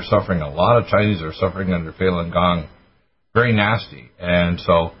 they're suffering. A lot of Chinese are suffering under Falun Gong. Very nasty. And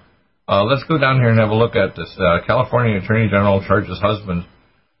so let's go down here and have a look at this. California Attorney General charges husband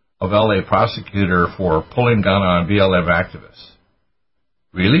of L.A. prosecutor for pulling gun on BLM activists.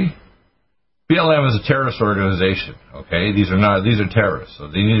 Really? BLM is a terrorist organization. Okay, these are terrorists. So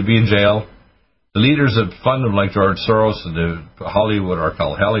they need to be in jail. The leaders that fund them, like George Soros and the Hollywood, are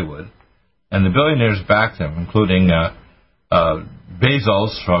called Hollywood, and the billionaires back them, including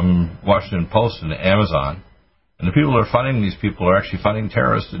Bezos from Washington Post and Amazon. And the people who are funding these people are actually funding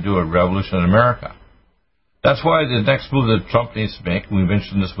terrorists to do a revolution in America. That's why the next move that Trump needs to make, and we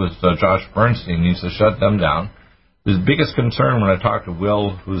mentioned this with Josh Bernstein, needs to shut them down. His biggest concern when I talked to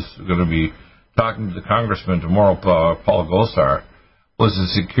Will, who's going to be talking to the congressman tomorrow, Paul Gosar, was the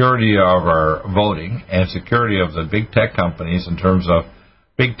security of our voting and security of the big tech companies in terms of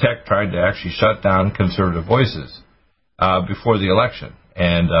big tech trying to actually shut down conservative voices before the election.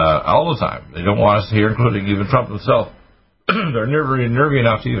 And all the time. They don't want us to hear, including even Trump himself. They're nervy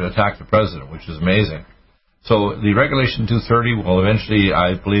enough to even attack the president, which is amazing. So the Regulation 230 will eventually,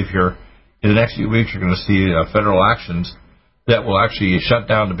 I believe here, in the next few weeks, you're going to see federal actions that will actually shut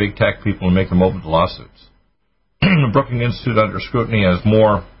down the big tech people and make them open to lawsuits. The Brookings Institute under scrutiny as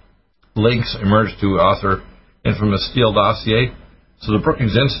more links emerged to author infamous Steele dossier. So the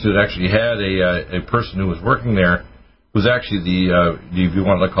Brookings Institute actually had a person who was working there who's actually the, if you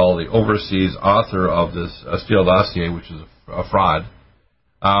want to call the overseas author of this Steele dossier, which is a fraud.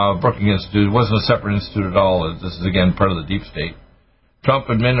 Brookings Institute wasn't a separate institute at all. This is, again, part of the deep state. Trump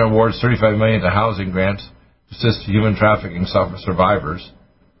admin awards $35 million to housing grants to assist human trafficking survivors.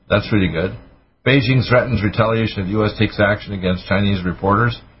 That's really good. Beijing threatens retaliation if the U.S. takes action against Chinese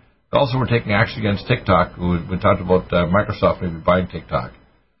reporters. Also, we're taking action against TikTok. We talked about Microsoft maybe buying TikTok.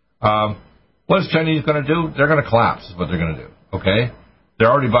 What is Chinese going to do? They're going to collapse is what they're going to do, okay?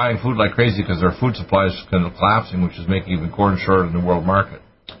 They're already buying food like crazy because their food supply is collapsing, which is making even corn short in the world market.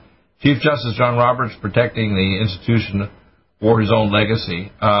 Chief Justice John Roberts protecting the institution for his own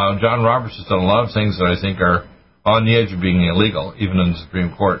legacy. John Roberts has done a lot of things that I think are on the edge of being illegal, even in the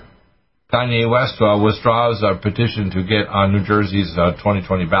Supreme Court. Kanye West withdraws a petition to get on New Jersey's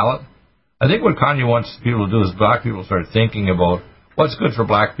 2020 ballot. I think what Kanye wants people to do is black people start thinking about what's good for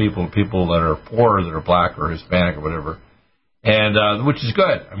black people, people that are poor, that are black or Hispanic or whatever, and which is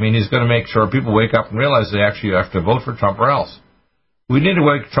good. I mean, he's going to make sure people wake up and realize they actually have to vote for Trump or else. We need to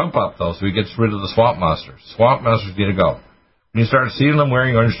wake Trump up, though, so he gets rid of the swamp monsters. Swamp monsters need to go. When you start seeing them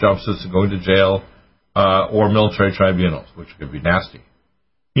wearing orange jumpsuits and going to jail or military tribunals, which could be nasty.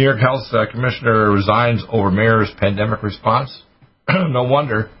 New York Health Commissioner resigns over mayor's pandemic response. No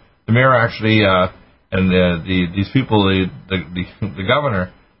wonder. The mayor actually, these people, the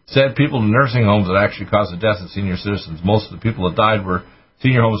governor, said people in nursing homes that actually caused the deaths of senior citizens. Most of the people that died were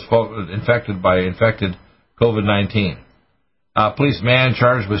senior homes infected COVID-19. Policeman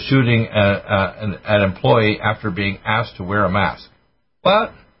charged with shooting an employee after being asked to wear a mask.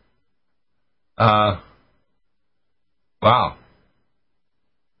 What? Wow.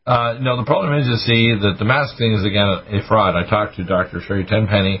 The problem is, you see, that the mask thing is, again, a fraud. I talked to Dr. Sherry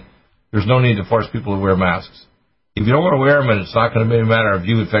Tenpenny. There's no need to force people to wear masks. If you don't want to wear them, and it's not going to be a matter of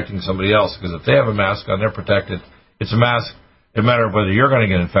you infecting somebody else, because if they have a mask on, they're protected. It's a mask. It's a matter of whether you're going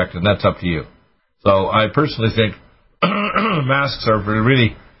to get infected, and that's up to you. So I personally think masks are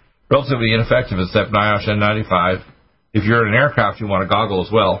really relatively ineffective, except NIOSH N95. If you're in an aircraft, you want a goggle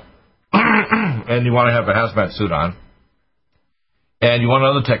as well, and you want to have a hazmat suit on. And you want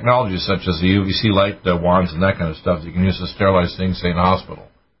other technologies such as the UVC light wands and that kind of stuff that you can use to sterilize things, say, in a hospital.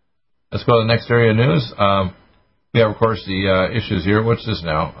 Let's go to the next area of news. We have, of course, the issues here. What's this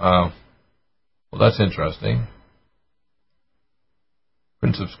now? Well, that's interesting.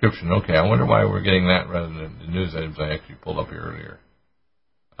 Print subscription. Okay, I wonder why we're getting that rather than the news items I actually pulled up here earlier.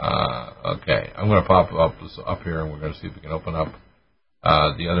 Okay, I'm going to pop up here, and we're going to see if we can open up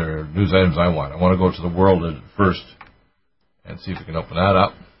the other news items I want. I want to go to the world first and see if we can open that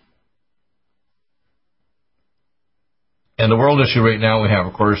up. And the world issue right now we have,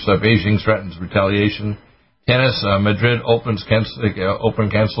 of course, Beijing threatens retaliation. Tennis, Madrid Open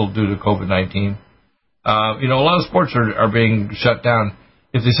canceled due to COVID-19. A lot of sports are being shut down.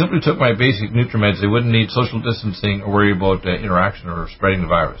 If they simply took my basic NutriMeds, they wouldn't need social distancing or worry about interaction or spreading the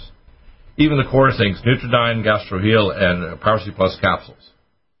virus. Even the core things, Nutridyne, GastroHeal, and Power C Plus capsules.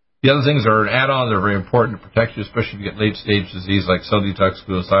 The other things are an add-on. They're very important to protect you, especially if you get late-stage disease like cell detox,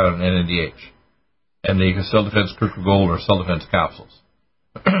 glutathione, and NADH. And the Cell Defense Critical Gold or Cell Defense capsules.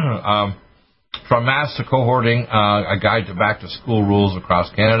 From mass to cohorting, a guide to back-to-school rules across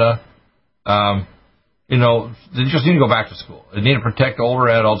Canada. They just need to go back to school. They need to protect older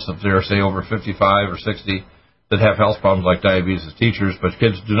adults if they're, say, over 55 or 60 that have health problems like diabetes as teachers, but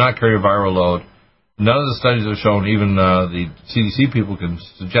kids do not carry a viral load. None of the studies have shown, even the CDC people can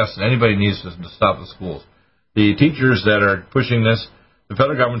suggest that anybody needs to stop the schools. The teachers that are pushing this, the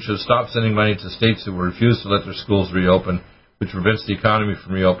federal government should stop sending money to states that will refuse to let their schools reopen, which prevents the economy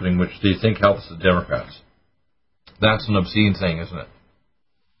from reopening, which they think helps the Democrats. That's an obscene thing, isn't it?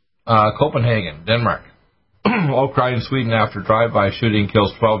 Copenhagen, Denmark. All cry in Sweden after drive-by shooting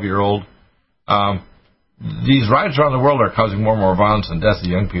kills 12-year-old. These riots around the world are causing more and more violence and death of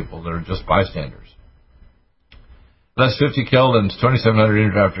young people that are just bystanders. Less 50 killed and 2,700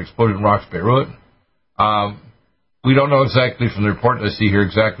 injured after explosion rocks Beirut. We don't know exactly from the report I see here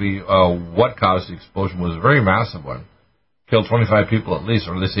exactly what caused the explosion. It was a very massive one. Killed 25 people at least,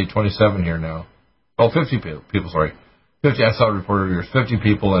 or they say 27 here now. Oh, 50 people, sorry. 50, I saw a report earlier. 50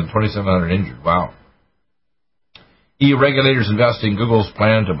 people and 2,700 injured. Wow. EU regulators investing Google's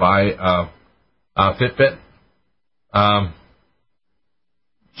plan to buy Fitbit.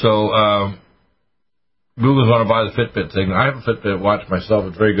 Google's want to buy the Fitbit thing. I have a Fitbit watch myself.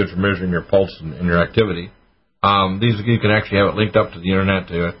 It's very good for measuring your pulse and your activity. These you can actually have it linked up to the internet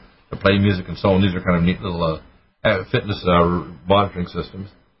to play music and so on. These are kind of neat little fitness monitoring systems.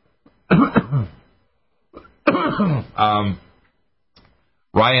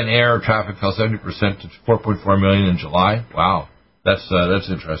 Ryanair traffic fell 70% to 4.4 million in July. Wow, that's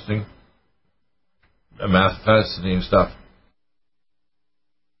interesting. Fascinating stuff.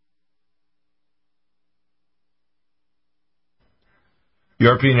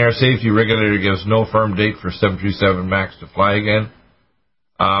 European air safety regulator gives no firm date for 737 MAX to fly again.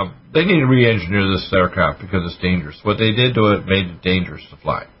 They need to re-engineer this aircraft because it's dangerous. What they did to it made it dangerous to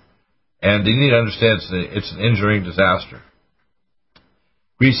fly. And they need to understand it's an engineering disaster.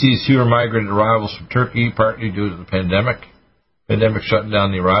 Greece sees fewer migrant arrivals from Turkey, partly due to the pandemic. Pandemic shutting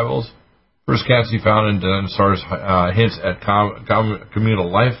down the arrivals. First cancer found in dinosaurs hints at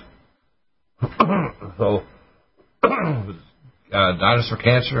communal life. Dinosaur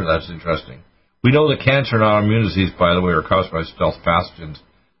cancer, that's interesting. We know that cancer and autoimmune disease, by the way, are caused by stealth pathogens,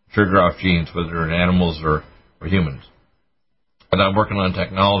 trigger off genes, whether in animals or humans. And I'm working on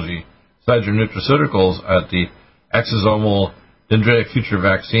technology, besides your nutraceuticals, at the exosomal dendritic future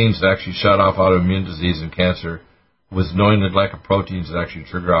vaccines that actually shut off autoimmune disease and cancer, with knowing the glycoproteins that actually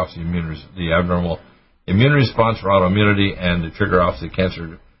trigger off the abnormal immune response for autoimmunity and to trigger off the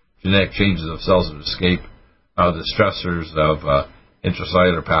cancer genetic changes of cells that escape the stressors of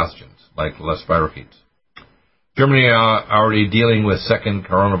intracellular pathogens like less spirochetes. Germany already dealing with second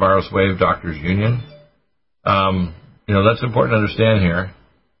coronavirus wave, doctors' union. That's important to understand here.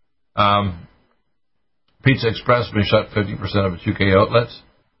 Pizza Express may shut 50% of its UK outlets.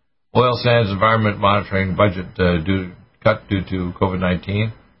 Oil sands environment monitoring budget cut due to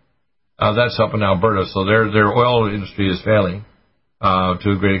COVID-19. That's up in Alberta, so their oil industry is failing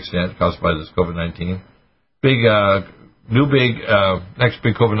to a great extent caused by this COVID-19. Next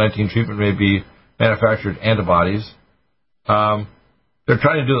big COVID-19 treatment may be manufactured antibodies. They're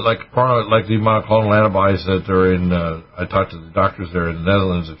trying to do it like the monoclonal antibodies that are in. I talked to the doctors there in the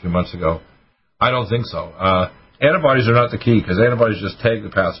Netherlands a few months ago. I don't think so. Antibodies are not the key because antibodies just tag the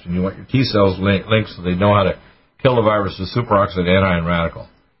pathogen. You want your T cells linked so they know how to kill the virus with superoxide anion radical.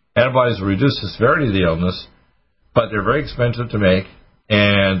 Antibodies will reduce the severity of the illness, but they're very expensive to make,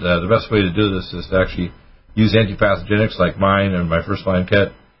 and the best way to do this is to actually use antipathogenics like mine and my first-line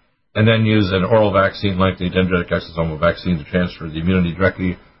kit, and then use an oral vaccine like the dendritic exosomal vaccine to transfer the immunity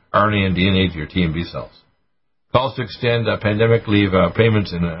directly, RNA and DNA, to your T and B cells. Calls to extend pandemic leave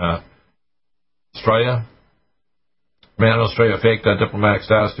payments in Australia. Man in Australia faked diplomatic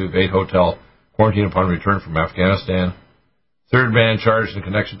status to evade hotel quarantine upon return from Afghanistan. Third man charged in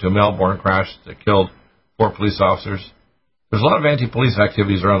connection to a Melbourne crash that killed 4 police officers. There's a lot of anti-police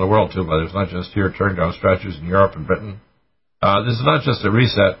activities around the world, too, but it's not just here, turn down stretchers in Europe and Britain. This is not just a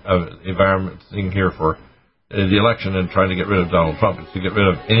reset of the environment thing here for the election and trying to get rid of Donald Trump. It's to get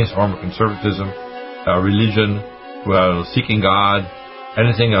rid of any form of conservatism, religion, seeking God,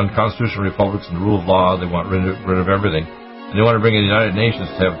 anything unconstitutional republics and the rule of law. They want rid of everything. And they want to bring in the United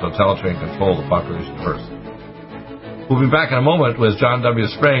Nations to have totalitarian control of the population first. We'll be back in a moment with John W.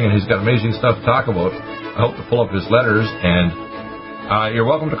 Spring, and he's got amazing stuff to talk about. I hope to pull up his letters, and you're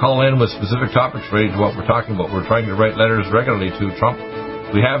welcome to call in with specific topics related to what we're talking about. We're trying to write letters regularly to Trump.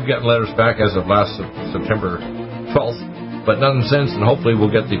 We have gotten letters back as of last September 12th, but none since, and hopefully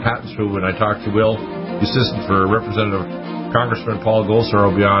we'll get the patents through when I talk to Will, the assistant for Representative Congressman Paul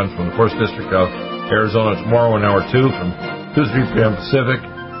Goldsar will be on from the 1st District of Arizona tomorrow in hour 2 from 2 to 3 p.m. Pacific,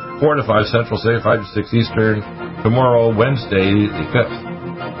 4 to 5 Central, say 5 to 6 Eastern, tomorrow, Wednesday, the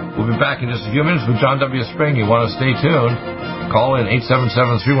 5th. We'll be back in just a few minutes with John W. Spring. You want to stay tuned? Call in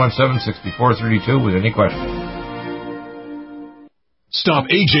 877-317-6432 with any questions. Stop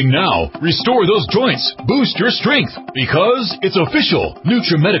aging now. Restore those joints. Boost your strength. Because it's official.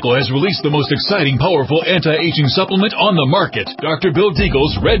 NutriMedical has released the most exciting, powerful anti-aging supplement on the market. Dr. Bill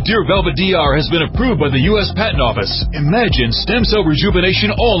Deagle's Red Deer Velvet DR has been approved by the U.S. Patent Office. Imagine stem cell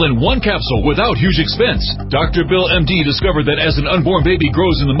rejuvenation all in one capsule without huge expense. Dr. Bill MD discovered that as an unborn baby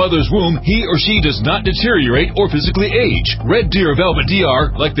grows in the mother's womb, he or she does not deteriorate or physically age. Red Deer Velvet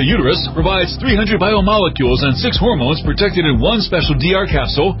DR, like the uterus, provides 300 biomolecules and 6 hormones protected in one special DR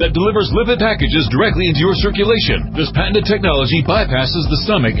capsule that delivers lipid packages directly into your circulation. This patented technology bypasses the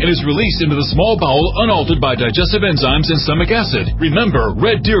stomach and is released into the small bowel unaltered by digestive enzymes and stomach acid. Remember,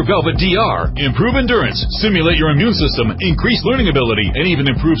 Red Deer Velvet DR. Improve endurance, stimulate your immune system, increase learning ability, and even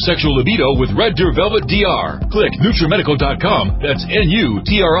improve sexual libido with Red Deer Velvet DR. Click NutriMedical.com, that's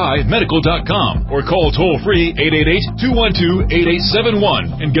NutriMedical.com, or call toll-free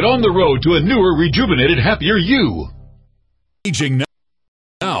 888-212-8871 and get on the road to a newer, rejuvenated, happier you. Aging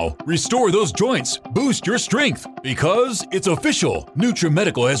now, restore those joints, boost your strength, because it's official.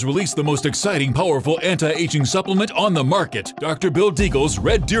 NutriMedical has released the most exciting, powerful anti-aging supplement on the market. Dr. Bill Deagle's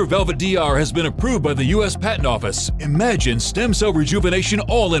Red Deer Velvet DR has been approved by the U.S. Patent Office. Imagine stem cell rejuvenation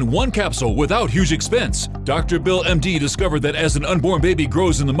all in one capsule without huge expense. Dr. Bill MD discovered that as an unborn baby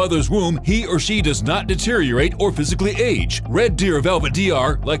grows in the mother's womb, he or she does not deteriorate or physically age. Red Deer Velvet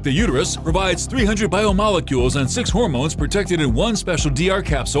DR, like the uterus, provides 300 biomolecules and 6 hormones protected in one special DR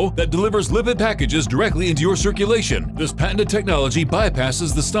capsule that delivers lipid packages directly into your circulation. This patented technology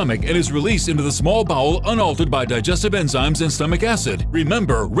bypasses the stomach and is released into the small bowel unaltered by digestive enzymes and stomach acid.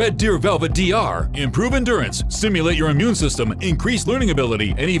 Remember, Red Deer Velvet DR. Improve endurance, stimulate your immune system, increase learning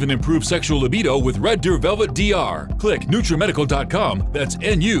ability, and even improve sexual libido with Red Deer Velvet DR. Click NutriMedical.com, that's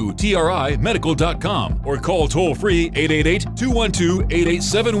NutriMedical.com, or call toll-free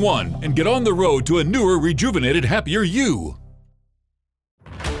 888-212-8871 and get on the road to a newer, rejuvenated, happier you.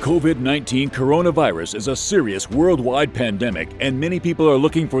 COVID-19 coronavirus is a serious worldwide pandemic, and many people are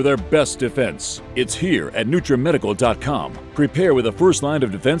looking for their best defense. It's here at NutriMedical.com. Prepare with a first line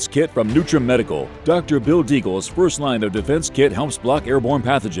of defense kit from NutriMedical. Dr. Bill Deagle's first line of defense kit helps block airborne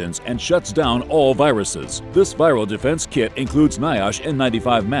pathogens and shuts down all viruses. This viral defense kit includes NIOSH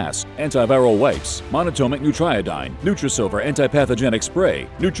N95 mask, antiviral wipes, monatomic nutriodine, Nutrisilver antipathogenic spray,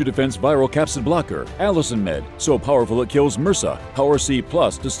 NutriDefense viral capsid blocker, Allison Med, so powerful it kills MRSA, Power C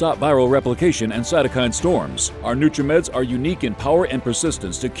Plus to stop viral replication and cytokine storms. Our NutriMeds are unique in power and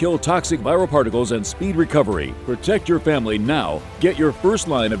persistence to kill toxic viral particles and speed recovery. Protect your family now. Get your first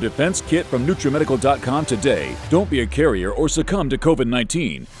line of defense kit from NutriMedical.com today. Don't be a carrier or succumb to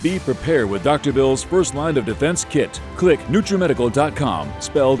COVID-19. Be prepared with Dr. Bill's first line of defense kit. Click NutriMedical.com,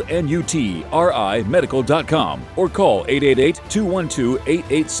 spelled N-U-T-R-I medical.com, or call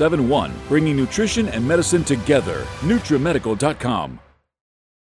 888-212-8871, bringing nutrition and medicine together. NutriMedical.com.